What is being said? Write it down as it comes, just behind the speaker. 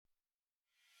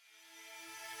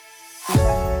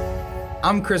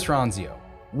I'm Chris Ronzio.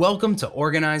 Welcome to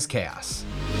Organized Chaos.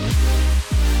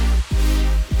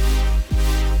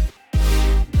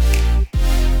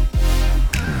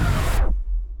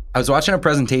 I was watching a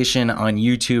presentation on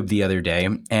YouTube the other day,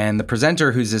 and the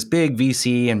presenter, who's this big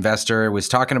VC investor, was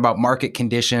talking about market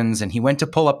conditions, and he went to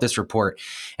pull up this report,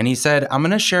 and he said, I'm going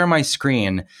to share my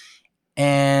screen,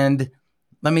 and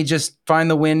let me just find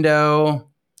the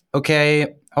window.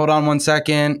 Okay, hold on one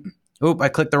second. Oop, I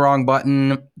clicked the wrong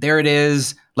button. There it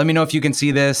is. Let me know if you can see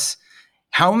this.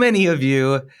 How many of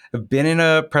you have been in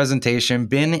a presentation,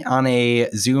 been on a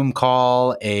Zoom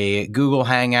call, a Google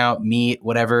Hangout, Meet,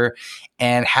 whatever,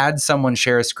 and had someone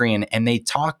share a screen and they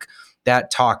talk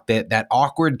that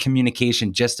awkward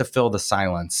communication just to fill the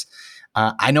silence?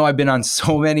 I know I've been on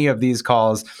so many of these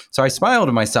calls, so I smiled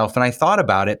to myself and I thought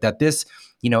about it, that this,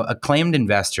 acclaimed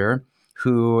investor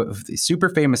who, super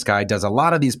famous guy, does a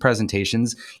lot of these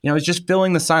presentations, is just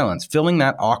filling the silence, filling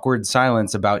that awkward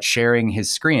silence about sharing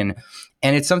his screen.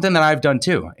 And it's something that I've done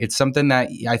too. It's something that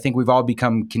I think we've all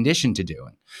become conditioned to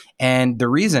doing. And the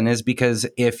reason is because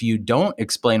if you don't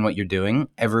explain what you're doing,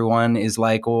 everyone is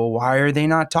like, well, why are they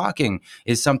not talking?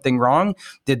 Is something wrong?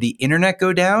 Did the internet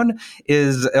go down?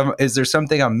 Is there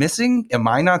something I'm missing? Am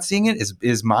I not seeing it?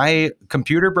 Is my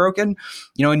computer broken?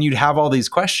 And you'd have all these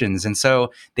questions. And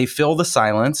so they fill the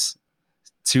silence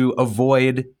to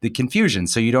avoid the confusion,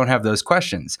 so you don't have those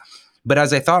questions. But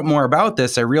as I thought more about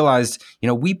this, I realized,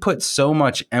 we put so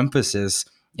much emphasis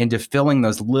into filling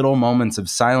those little moments of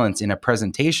silence in a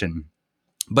presentation.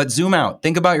 But zoom out,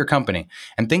 think about your company,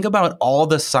 and think about all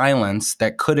the silence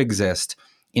that could exist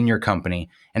in your company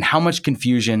and how much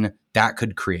confusion that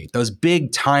could create. Those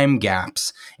big time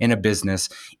gaps in a business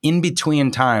in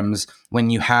between times when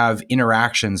you have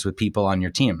interactions with people on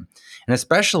your team. And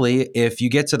especially if you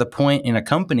get to the point in a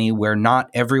company where not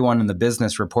everyone in the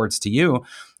business reports to you,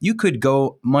 you could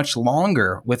go much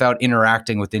longer without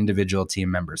interacting with individual team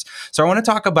members. So I want to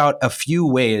talk about a few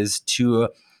ways to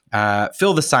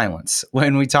fill the silence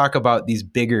when we talk about these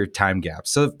bigger time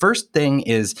gaps. So the first thing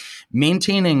is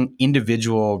maintaining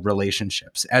individual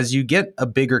relationships. As you get a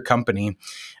bigger company,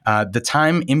 the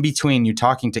time in between you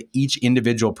talking to each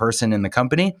individual person in the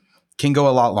company can go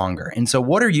a lot longer. And so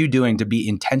what are you doing to be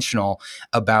intentional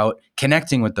about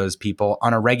connecting with those people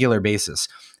on a regular basis?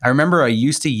 I remember I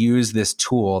used to use this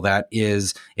tool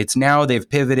it's now they've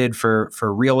pivoted for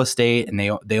real estate, and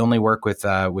they only work with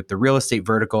the real estate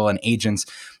vertical and agents.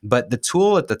 But the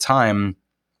tool at the time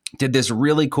did this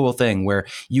really cool thing where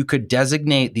you could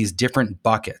designate these different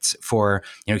buckets for,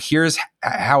 here's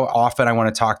how often I want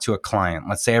to talk to a client,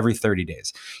 let's say every 30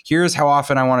 days. Here's how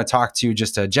often I want to talk to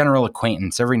just a general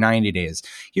acquaintance every 90 days.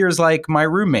 Here's like my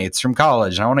roommates from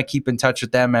college, and I want to keep in touch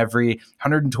with them every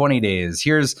 120 days.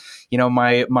 Here's,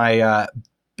 my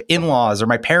in-laws or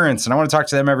my parents, and I want to talk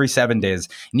to them every 7 days.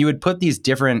 And you would put these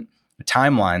different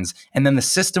timelines, and then the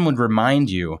system would remind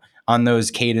you on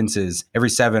those cadences every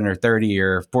 7 or 30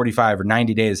 or 45 or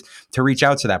 90 days to reach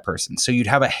out to that person. So you'd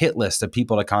have a hit list of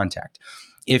people to contact.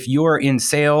 If you're in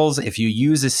sales, if you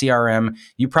use a CRM,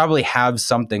 you probably have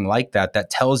something like that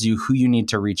tells you who you need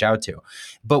to reach out to.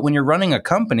 But when you're running a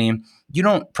company, you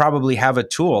don't probably have a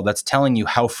tool that's telling you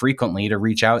how frequently to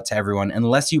reach out to everyone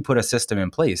unless you put a system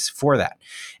in place for that.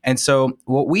 And so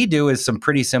what we do is some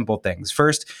pretty simple things.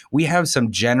 First, we have some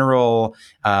general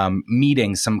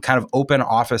meetings, some kind of open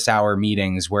office hour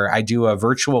meetings where I do a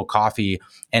virtual coffee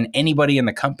and anybody in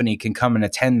the company can come and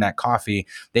attend that coffee.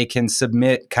 They can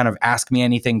submit kind of ask me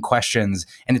anything questions,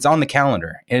 and it's on the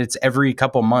calendar. And it's every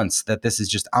couple months that this is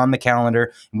just on the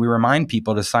calendar. And we remind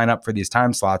people to sign up for these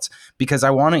time slots because I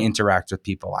want to interact with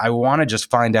people. I want to just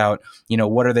find out,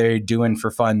 what are they doing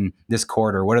for fun this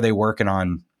quarter? What are they working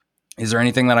on? Is there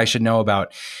anything that I should know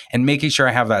about? And making sure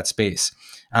I have that space.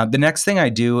 The next thing I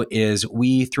do is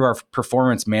we, through our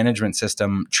performance management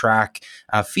system, track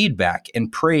feedback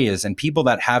and praise and people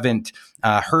that haven't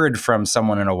heard from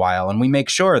someone in a while. And we make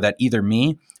sure that either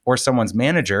me or someone's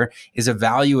manager is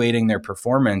evaluating their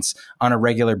performance on a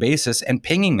regular basis and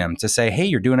pinging them to say, hey,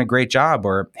 you're doing a great job,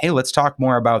 or hey, let's talk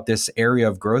more about this area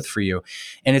of growth for you.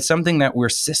 And it's something that we're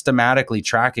systematically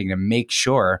tracking to make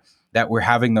sure that we're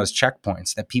having those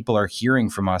checkpoints, that people are hearing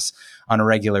from us on a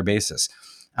regular basis.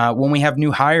 When we have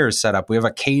new hires set up, we have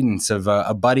a cadence of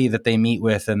a buddy that they meet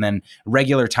with, and then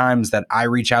regular times that I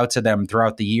reach out to them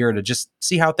throughout the year to just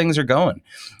see how things are going.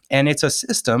 And it's a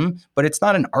system, but it's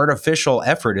not an artificial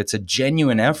effort. It's a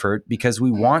genuine effort because we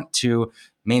want to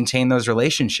maintain those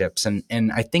relationships.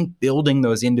 And I think building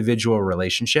those individual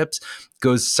relationships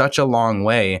goes such a long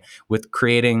way with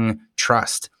creating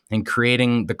trust and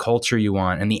creating the culture you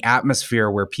want and the atmosphere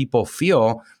where people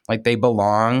feel like they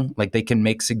belong, like they can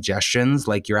make suggestions,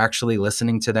 like you're actually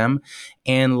listening to them,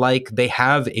 and like they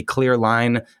have a clear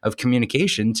line of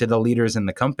communication to the leaders in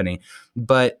the company.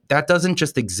 But that doesn't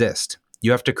just exist.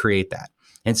 You have to create that.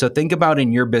 And so think about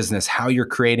in your business how you're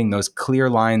creating those clear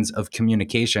lines of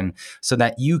communication so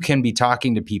that you can be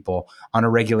talking to people on a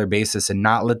regular basis and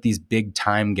not let these big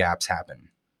time gaps happen.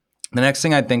 The next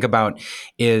thing I think about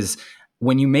is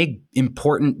when you make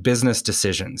important business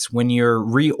decisions, when you're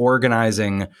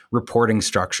reorganizing reporting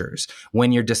structures,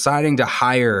 when you're deciding to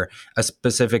hire a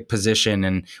specific position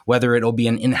and whether it'll be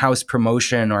an in-house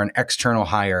promotion or an external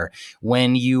hire,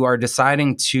 when you are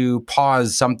deciding to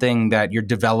pause something that you're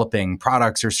developing,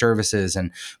 products or services, and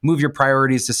move your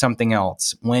priorities to something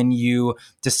else, when you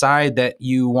decide that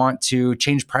you want to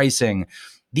change pricing,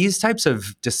 these types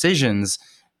of decisions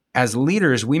as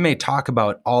leaders, we may talk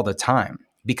about all the time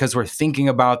because we're thinking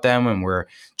about them and we're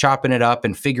chopping it up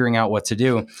and figuring out what to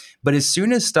do. But as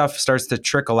soon as stuff starts to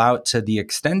trickle out to the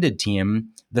extended team,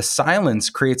 the silence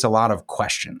creates a lot of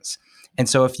questions. And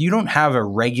so if you don't have a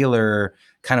regular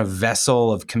kind of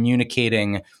vessel of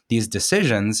communicating these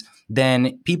decisions,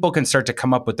 then people can start to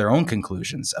come up with their own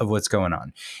conclusions of what's going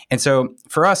on. And so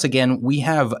for us, again, we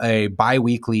have a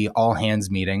bi-weekly all hands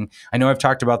meeting. I know I've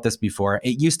talked about this before.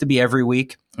 It used to be every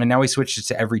week, and now we switched it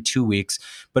to every 2 weeks.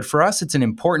 But for us, it's an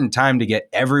important time to get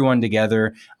everyone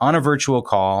together on a virtual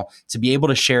call to be able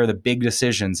to share the big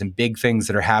decisions and big things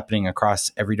that are happening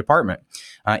across every department.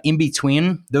 In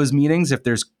between those meetings, if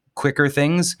there's quicker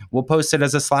things, we'll post it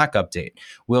as a Slack update.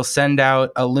 We'll send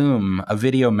out a Loom, a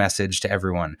video message to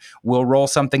everyone. We'll roll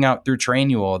something out through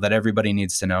Trainual that everybody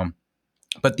needs to know.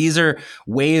 But these are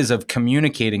ways of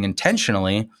communicating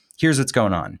intentionally. Here's what's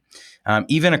going on.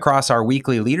 Even across our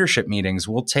weekly leadership meetings,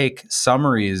 we'll take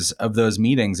summaries of those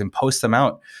meetings and post them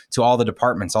out to all the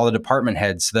departments, all the department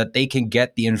heads, so that they can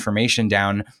get the information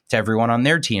down to everyone on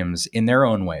their teams in their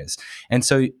own ways. And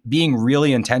so being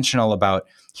really intentional about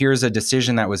here's a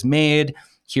decision that was made,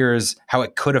 here's how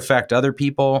it could affect other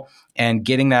people, and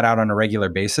getting that out on a regular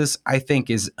basis, I think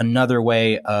is another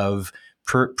way of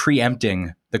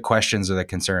preempting the questions or the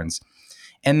concerns.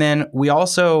 And then we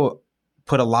also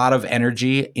put a lot of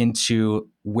energy into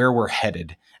where we're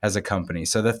headed as a company.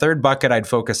 So the third bucket I'd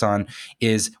focus on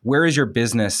is where is your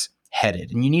business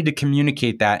headed? And you need to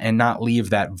communicate that and not leave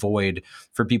that void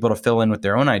for people to fill in with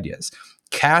their own ideas.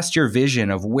 Cast your vision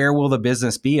of where will the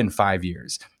business be in 5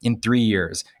 years, in 3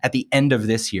 years, at the end of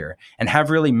this year, and have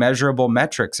really measurable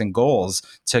metrics and goals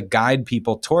to guide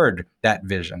people toward that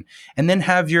vision. And then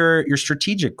have your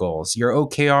strategic goals, your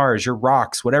OKRs, your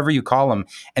rocks, whatever you call them,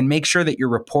 and make sure that you're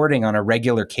reporting on a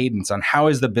regular cadence on how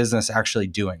is the business actually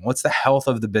doing? What's the health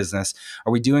of the business?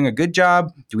 Are we doing a good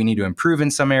job? Do we need to improve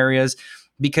in some areas?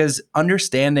 Because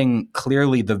understanding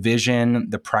clearly the vision,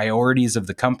 the priorities of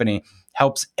the company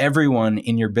helps everyone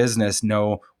in your business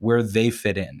know where they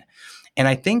fit in. And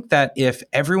I think that if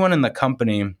everyone in the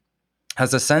company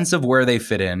has a sense of where they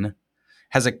fit in,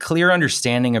 has a clear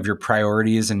understanding of your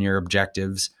priorities and your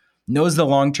objectives, knows the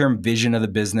long-term vision of the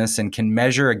business and can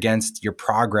measure against your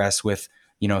progress with,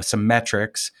 some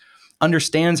metrics,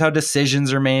 understands how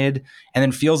decisions are made, and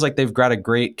then feels like they've got a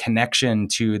great connection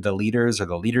to the leaders or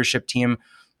the leadership team,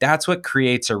 that's what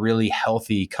creates a really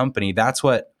healthy company. That's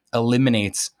what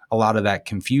eliminates a lot of that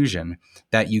confusion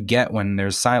that you get when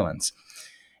there's silence.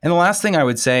 And the last thing I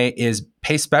would say is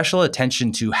pay special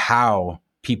attention to how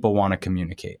people want to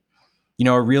communicate.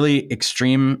 A really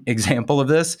extreme example of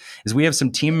this is we have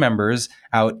some team members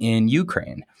out in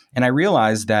Ukraine. And I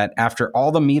realized that after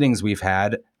all the meetings we've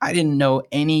had, I didn't know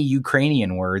any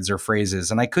Ukrainian words or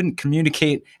phrases, and I couldn't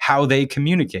communicate how they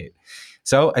communicate.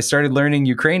 So I started learning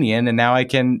Ukrainian, and now I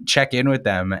can check in with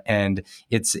them, and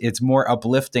it's more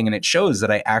uplifting, and it shows that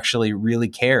I actually really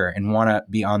care and want to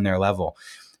be on their level.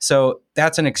 So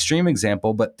that's an extreme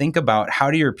example, but think about, how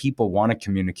do your people want to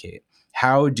communicate?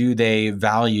 How do they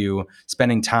value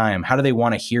spending time? How do they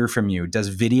want to hear from you? Does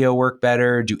video work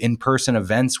better? Do in-person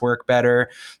events work better?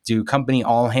 Do company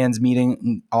all hands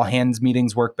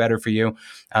meetings work better for you?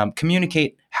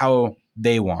 Communicate how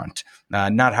they want,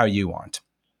 not how you want.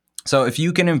 So if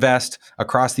you can invest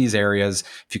across these areas,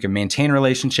 if you can maintain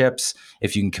relationships,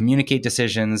 if you can communicate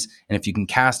decisions, and if you can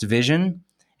cast vision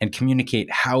and communicate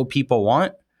how people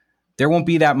want, there won't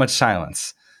be that much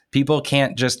silence. People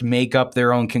can't just make up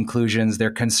their own conclusions, their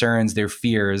concerns, their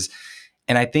fears.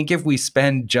 And I think if we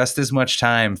spend just as much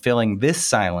time filling this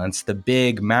silence, the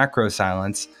big macro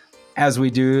silence, as we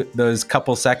do those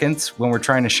couple seconds when we're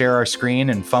trying to share our screen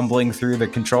and fumbling through the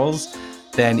controls,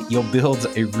 then you'll build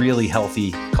a really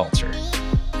healthy culture.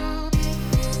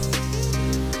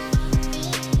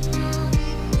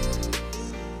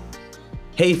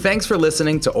 Hey, thanks for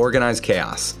listening to Organized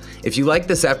Chaos. If you like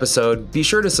this episode, be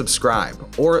sure to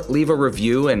subscribe or leave a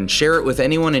review and share it with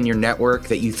anyone in your network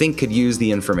that you think could use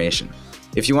the information.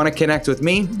 If you want to connect with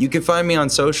me, you can find me on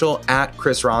social at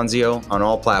Chris Ronzio on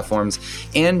all platforms,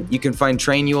 and you can find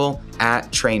Trainual at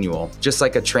Trainual, just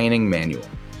like a training manual.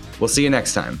 We'll see you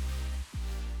next time.